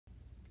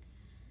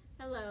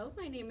Hello,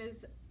 my name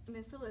is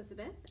Miss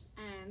Elizabeth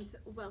and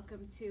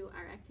welcome to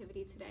our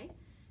activity today.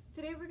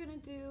 Today we're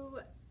going to do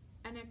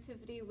an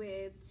activity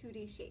with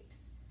 2D shapes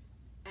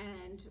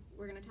and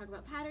we're going to talk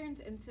about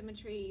patterns and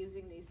symmetry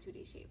using these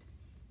 2D shapes.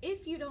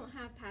 If you don't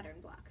have pattern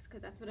blocks,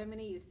 because that's what I'm going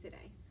to use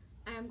today,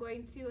 I am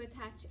going to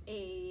attach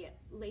a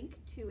link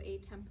to a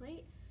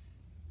template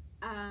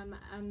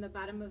on the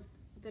bottom of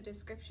the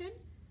description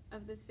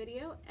of this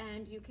video,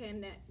 and you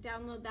can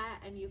download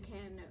that and you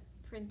can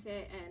print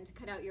it and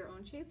cut out your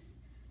own shapes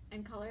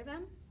and color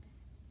them.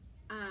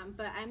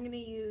 But I'm going to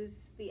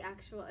use the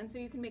actual, and so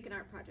you can make an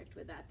art project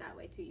with that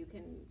way too. You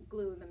can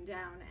glue them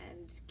down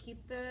and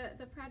keep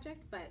the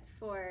project, but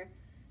for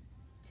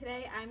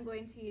today I'm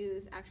going to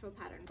use actual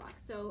pattern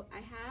blocks. So I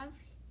have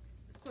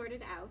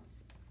sorted out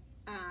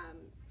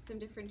some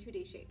different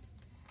 2D shapes.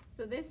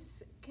 So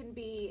this can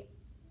be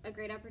a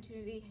great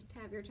opportunity to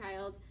have your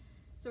child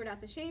sort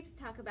out the shapes,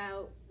 talk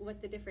about what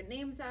the different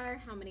names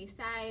are, how many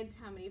sides,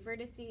 how many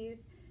vertices,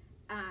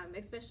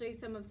 especially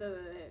some of the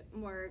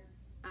more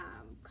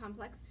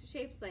complex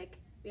shapes, like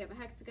we have a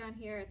hexagon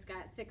here, it's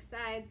got 6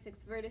 sides, 6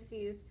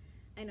 vertices.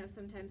 I know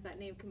sometimes that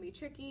name can be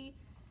tricky.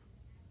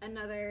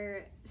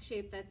 Another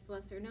shape that's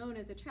lesser known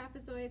is a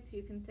trapezoid, so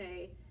you can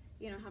say,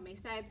 you know, how many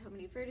sides, how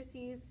many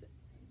vertices.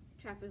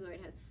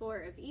 Trapezoid has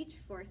 4 of each,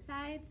 4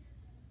 sides,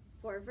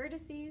 4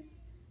 vertices.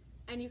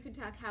 And you can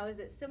talk how is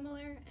it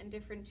similar and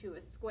different to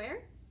a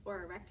square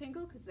or a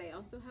rectangle, because they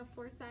also have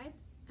 4 sides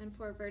and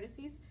 4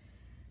 vertices.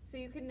 So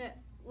you can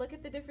look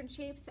at the different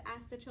shapes,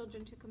 ask the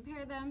children to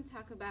compare them,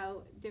 talk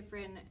about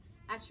different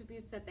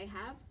attributes that they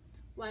have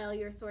while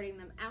you're sorting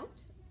them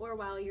out or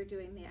while you're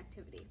doing the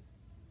activity.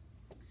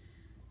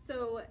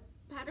 So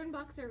pattern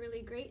blocks are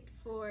really great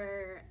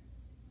for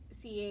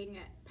seeing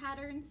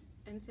patterns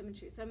and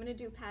symmetry. So I'm going to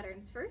do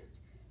patterns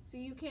first, so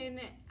you can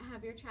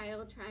have your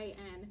child try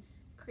and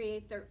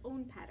create their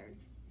own pattern.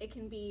 It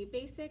can be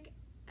basic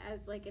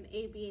as like an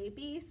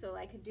ABAB, so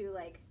I could do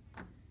like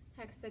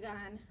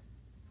hexagon,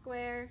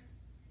 square,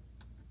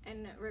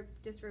 and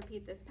just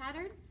repeat this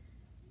pattern.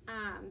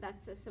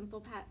 That's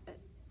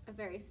a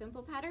very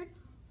simple pattern.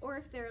 Or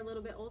if they're a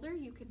little bit older,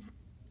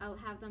 I'll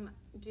have them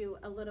do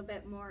a little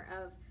bit more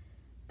of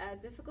a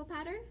difficult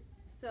pattern.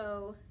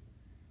 So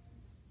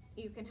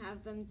you can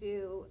have them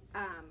do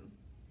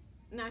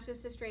not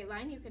just a straight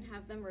line, you can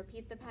have them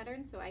repeat the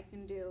pattern. So I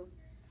can do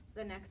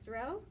the next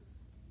row,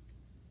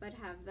 but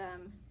have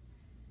them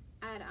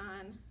add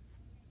on,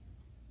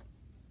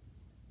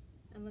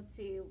 and let's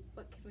see,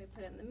 what can we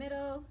put in the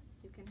middle?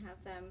 You can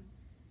have them,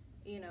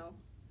 you know,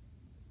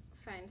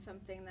 find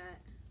something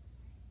that,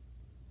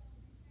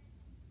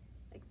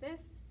 like this,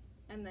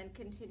 and then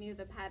continue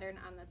the pattern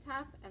on the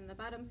top and the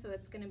bottom, so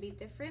it's going to be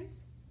different,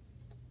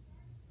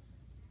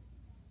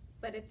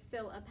 but it's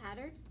still a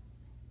pattern.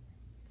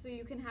 So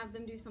you can have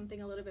them do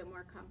something a little bit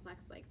more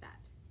complex like that.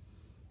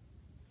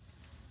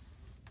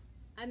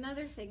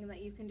 Another thing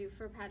that you can do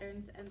for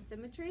patterns and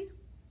symmetry,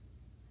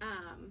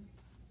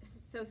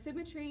 so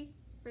symmetry,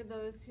 for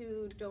those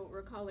who don't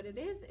recall what it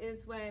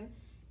is when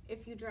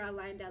if you draw a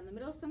line down the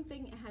middle of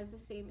something, it has the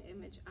same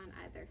image on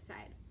either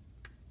side.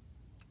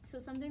 So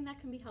something that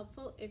can be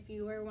helpful if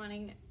you are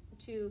wanting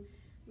to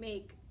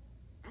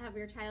have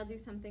your child do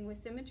something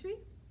with symmetry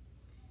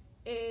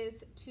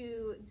is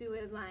to do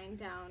a line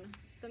down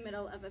the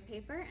middle of a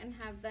paper and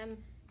have them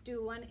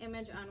do one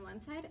image on one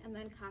side and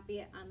then copy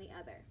it on the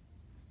other.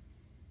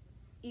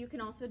 You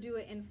can also do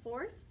it in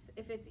fourths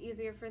if it's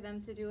easier for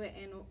them to do it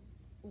in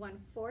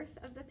 1/4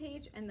 of the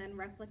page and then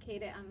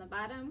replicate it on the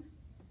bottom,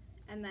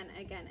 and then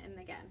again and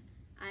again.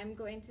 I'm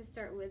going to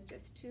start with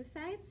just 2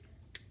 sides.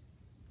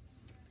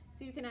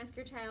 So you can ask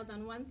your child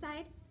on one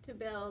side to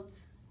build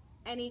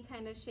any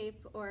kind of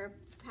shape or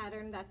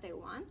pattern that they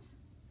want.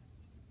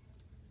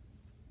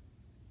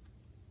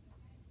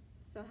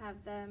 So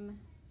have them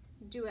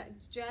do it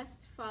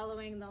just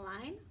following the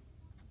line.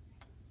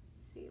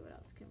 Let's see, what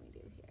else can we do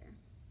here?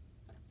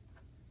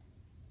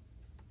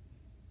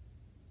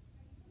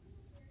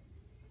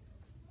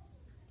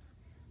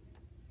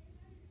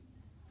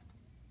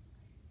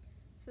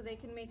 So they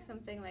can make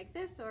something like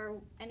this or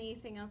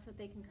anything else that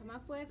they can come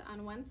up with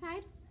on one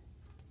side,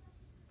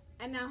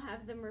 and now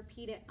have them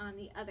repeat it on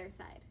the other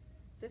side.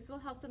 This will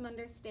help them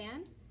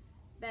understand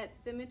that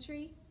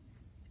symmetry,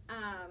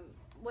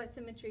 what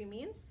symmetry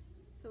means.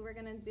 So we're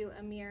going to do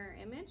a mirror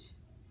image.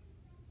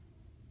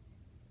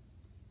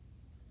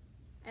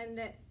 And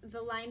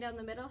the line down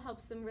the middle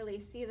helps them really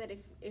see that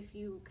if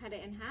you cut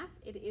it in half,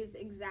 it is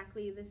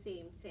exactly the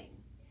same thing.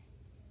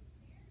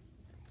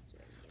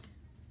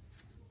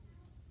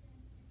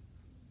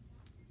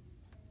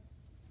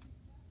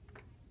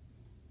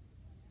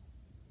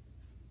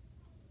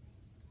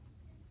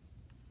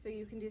 So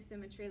you can do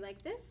symmetry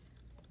like this,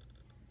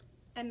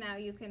 and now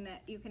you can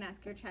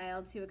ask your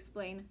child to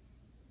explain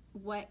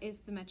what is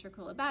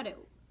symmetrical about it,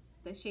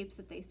 the shapes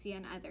that they see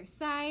on either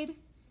side,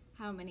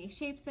 how many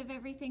shapes of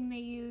everything they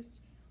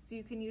used. So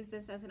you can use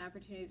this as an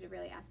opportunity to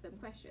really ask them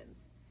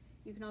questions.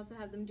 You can also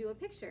have them do a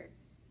picture.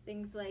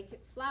 Things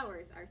like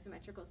flowers are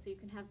symmetrical, so you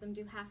can have them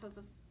do half of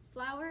a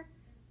flower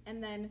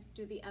and then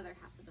do the other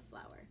half of the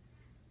flower,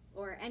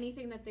 or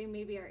anything that they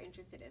maybe are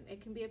interested in.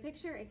 It can be a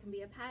picture, it can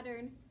be a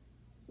pattern,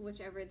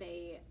 whichever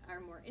they are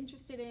more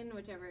interested in,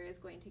 whichever is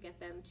going to get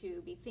them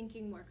to be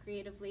thinking more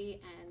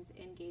creatively and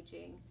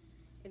engaging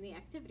in the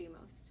activity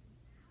most.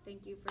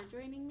 Thank you for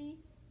joining me,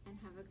 and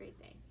have a great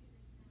day.